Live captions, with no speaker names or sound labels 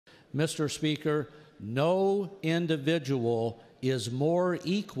Mr. Speaker, no individual is more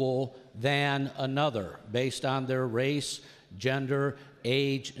equal than another based on their race, gender,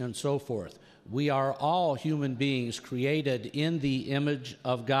 age, and so forth. We are all human beings created in the image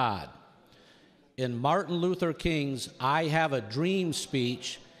of God. In Martin Luther King's I Have a Dream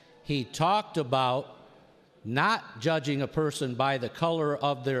speech, he talked about not judging a person by the color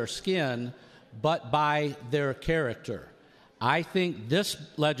of their skin, but by their character. I think this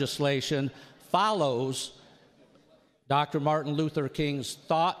legislation follows Dr. Martin Luther King's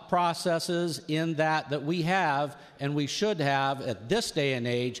thought processes in that we have, and we should have at this day and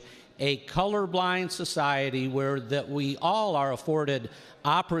age, a colorblind society where that we all are afforded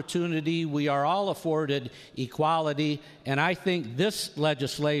opportunity, we are all afforded equality, and I think this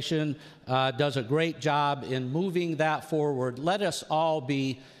legislation does a great job in moving that forward. Let us all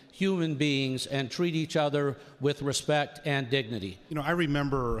be human beings and treat each other with respect and dignity. You know, I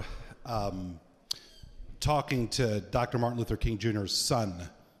remember talking to Dr. Martin Luther King Jr.'s son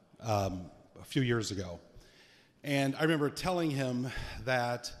a few years ago, and I remember telling him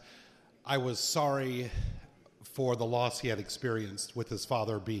that I was sorry for the loss he had experienced with his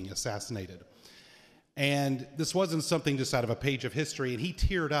father being assassinated. And this wasn't something just out of a page of history, and he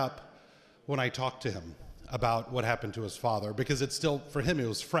teared up when I talked to him about what happened to his father, because it's still, for him, it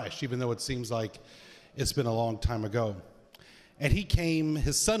was fresh, even though it seems like it's been a long time ago. And he came,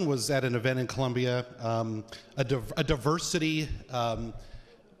 his son was at an event in Columbia, a diversity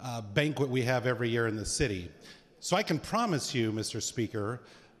banquet we have every year in the city. So I can promise you, Mr. Speaker,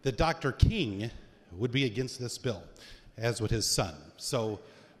 that Dr. King would be against this bill, as would his son. So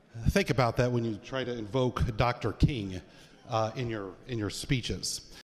think about that when you try to invoke Dr. King in your speeches.